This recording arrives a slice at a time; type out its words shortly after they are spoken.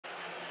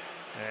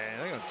And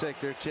they're going to take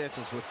their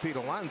chances with Pete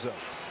Alonso.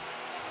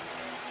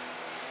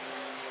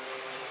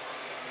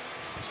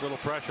 Just a little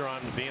pressure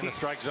on to be in the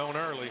strike zone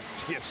early.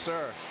 Yes,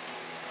 sir.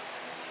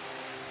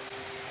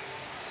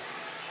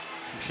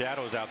 Some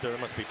shadows out there. It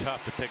must be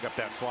tough to pick up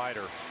that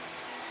slider.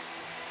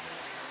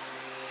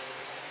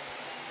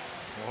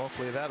 Well,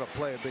 hopefully that'll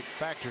play a big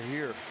factor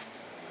here.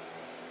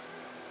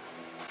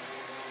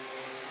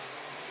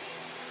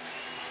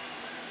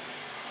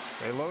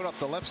 They load up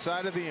the left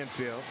side of the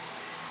infield.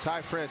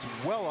 Ty Fred's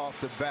well off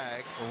the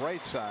bag,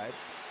 right side.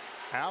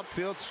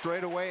 Outfield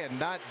straight away and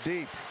not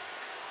deep.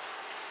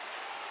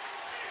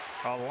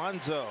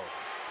 Alonso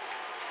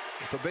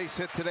with a base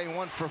hit today,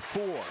 1 for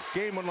 4.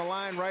 Game on the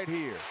line right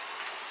here.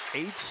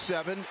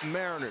 8-7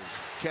 Mariners.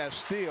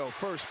 Castillo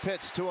first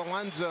pitch to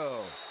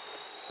Alonso.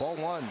 Ball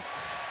 1.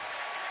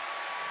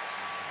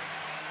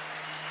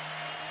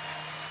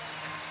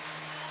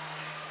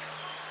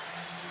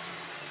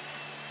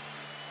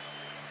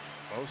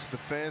 Most of the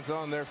fans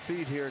on their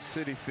feet here at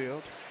Citi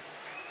Field.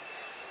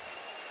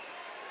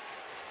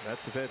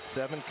 Mets have had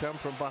 7 come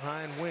from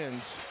behind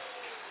wins.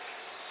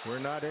 We're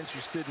not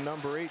interested in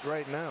number 8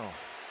 right now.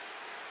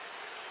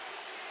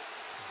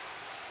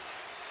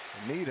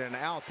 Need an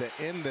out to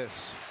end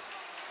this.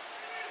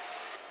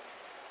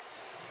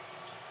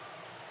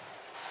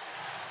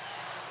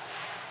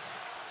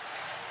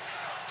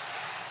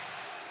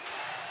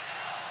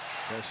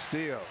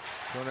 Castillo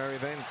doing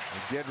everything.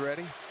 Get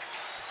ready.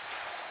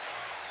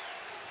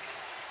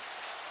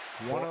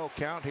 1-0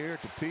 count here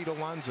to Pete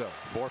Alonso.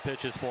 4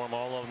 pitches for him,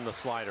 all of them the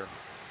slider.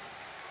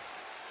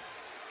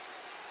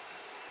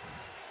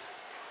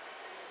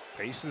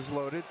 Bases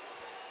loaded.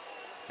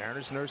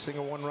 Mariners nursing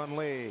a 1-run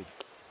lead.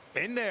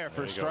 In there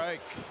for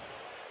strike.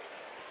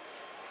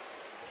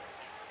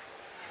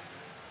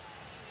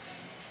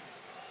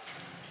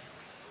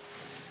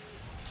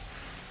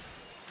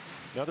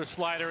 Another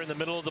slider in the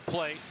middle of the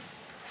plate.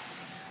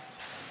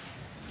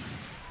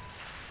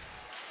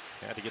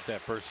 Had to get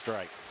that first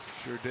strike.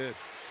 Sure did.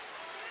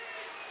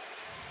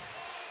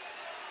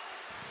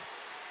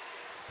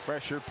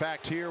 Pressure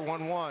packed here.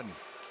 1-1.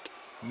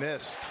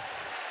 Missed.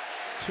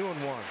 2-1.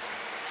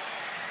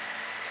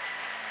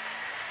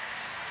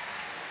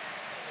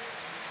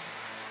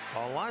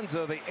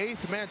 Alonso, the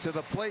 8th man to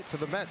the plate for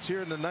the Mets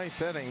here in the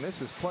 9th inning.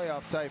 This is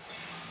playoff type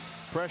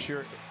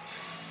pressure.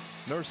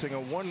 Nursing a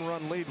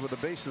 1-run lead with the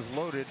bases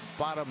loaded.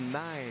 Bottom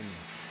 9.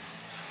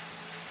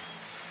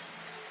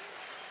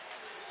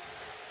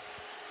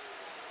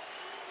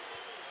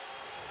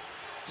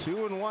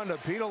 Two and 1 to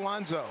Pete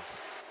Alonso.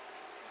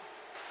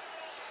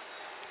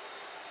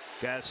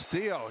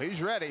 Castillo, he's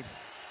ready.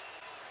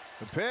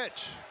 The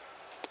pitch.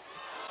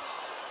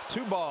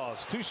 2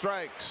 balls, 2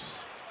 strikes.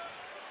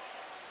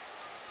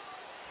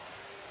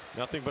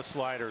 Nothing but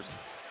sliders.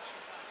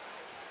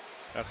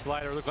 That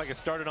slider looked like it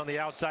started on the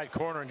outside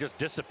corner and just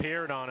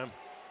disappeared on him.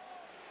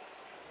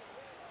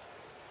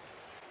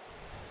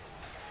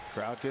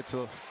 Crowd gets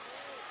a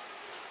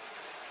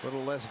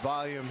little less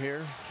volume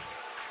here.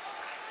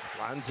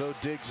 Alonso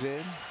digs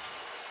in.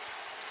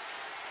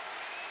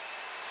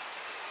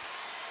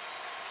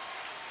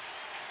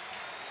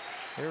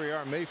 Here we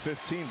are, May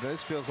 15th.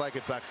 This feels like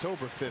it's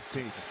October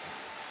 15th.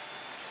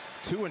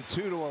 2-2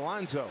 to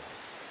Alonso.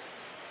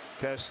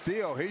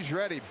 Castillo, he's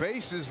ready.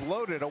 Bases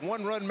loaded. A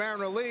 1-run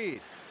Mariner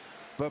lead.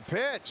 The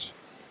pitch.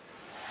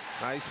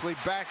 Nicely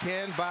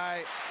backhand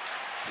by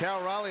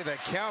Cal Raleigh. The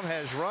count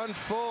has run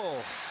full.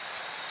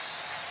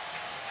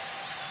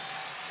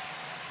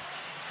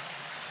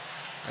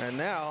 And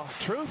now,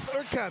 truth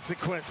or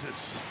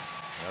consequences?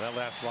 Well, that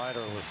last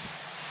slider was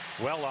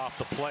well off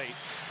the plate.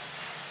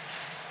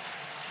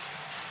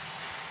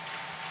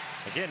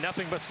 Again,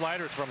 nothing but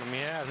sliders from him. He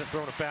hasn't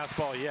thrown a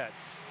fastball yet.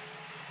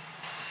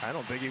 I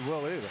don't think he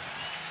will either.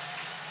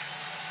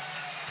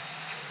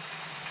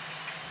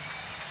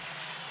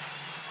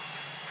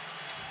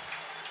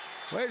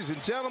 Ladies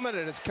and gentlemen,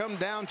 it has come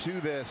down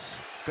to this.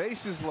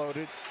 Bases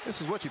loaded.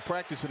 This is what you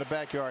practice in the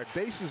backyard.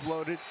 Bases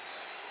loaded.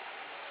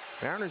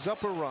 Mariners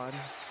up a run.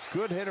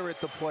 Good hitter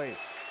at the plate.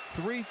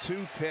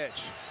 3-2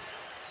 pitch.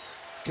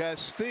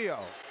 Castillo.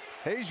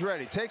 He's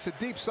ready. Takes a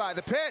deep side.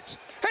 The pitch.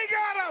 He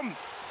got him!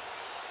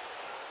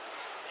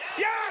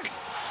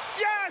 Yes!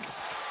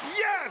 Yes!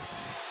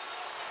 Yes!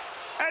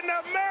 And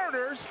the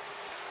Mariners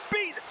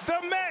beat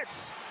the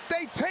Mets.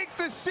 They take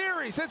the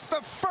series. It's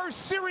the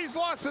first series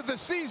loss of the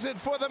season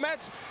for the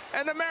Mets,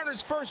 and the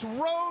Mariners' first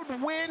road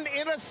win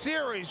in a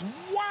series.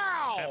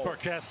 Wow! And for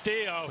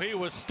Castillo, he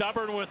was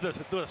stubborn with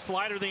the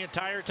slider the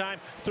entire time.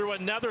 Threw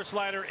another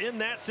slider in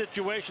that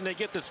situation. They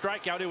get the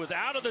strikeout. It was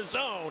out of the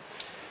zone,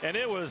 and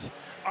it was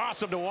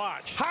awesome to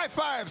watch. High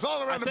fives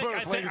all around the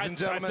booth, ladies and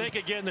gentlemen. I think,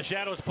 again, the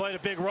shadows played a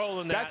big role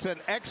in that. That's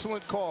an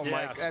excellent call, yes.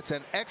 Mike. That's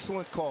an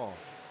excellent call.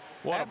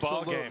 What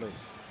Absolutely. a ball game.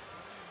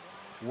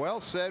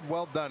 Well said,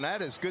 well done.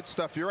 That is good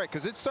stuff. You're right,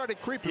 because it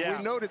started creeping. Yeah.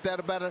 We noted that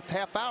about a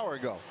half hour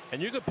ago.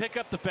 And you could pick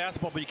up the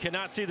fastball, but you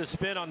cannot see the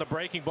spin on the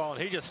breaking ball,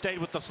 and he just stayed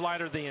with the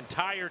slider the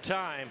entire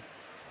time.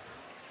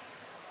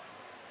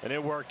 And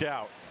it worked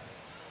out.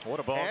 What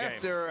a ball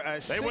After game.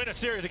 They win a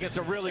series against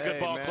a really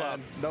good ball club.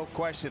 No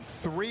question.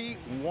 3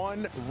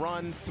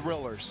 one-run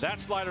thrillers. That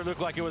slider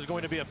looked like it was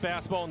going to be a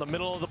fastball in the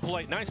middle of the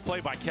plate. Nice play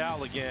by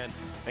Cal again,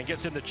 and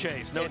gets him the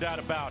chase. No doubt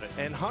about it.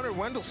 And Hunter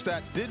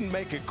Wendelstedt didn't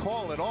make a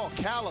call at all.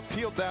 Cal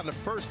appealed down to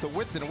first to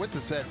Whitson, and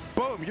Whitson said,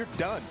 boom, you're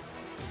done.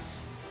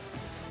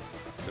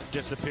 Just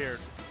disappeared.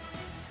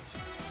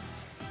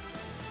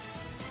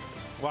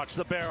 Watch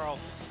the barrel.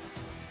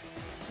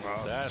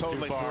 That's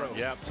totally too far. through.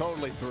 Yep.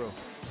 Totally through.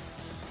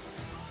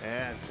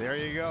 And there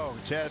you go.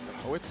 Chad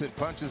Whitson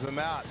punches him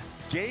out.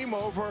 Game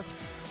over.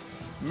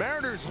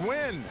 Mariners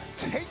win.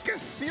 Take a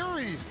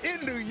series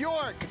in New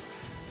York.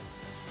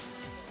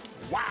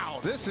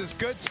 Wow, this is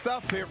good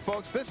stuff here,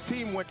 folks. This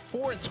team went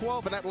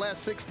 4-12 in that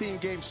last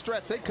 16-game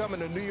stretch. They come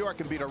into New York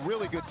and beat a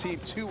really good team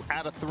 2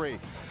 out of 3.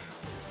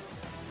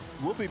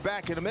 We'll be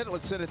back in a minute.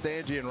 Let's send it to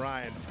Angie and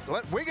Ryan.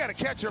 We got to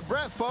catch our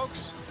breath,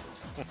 folks.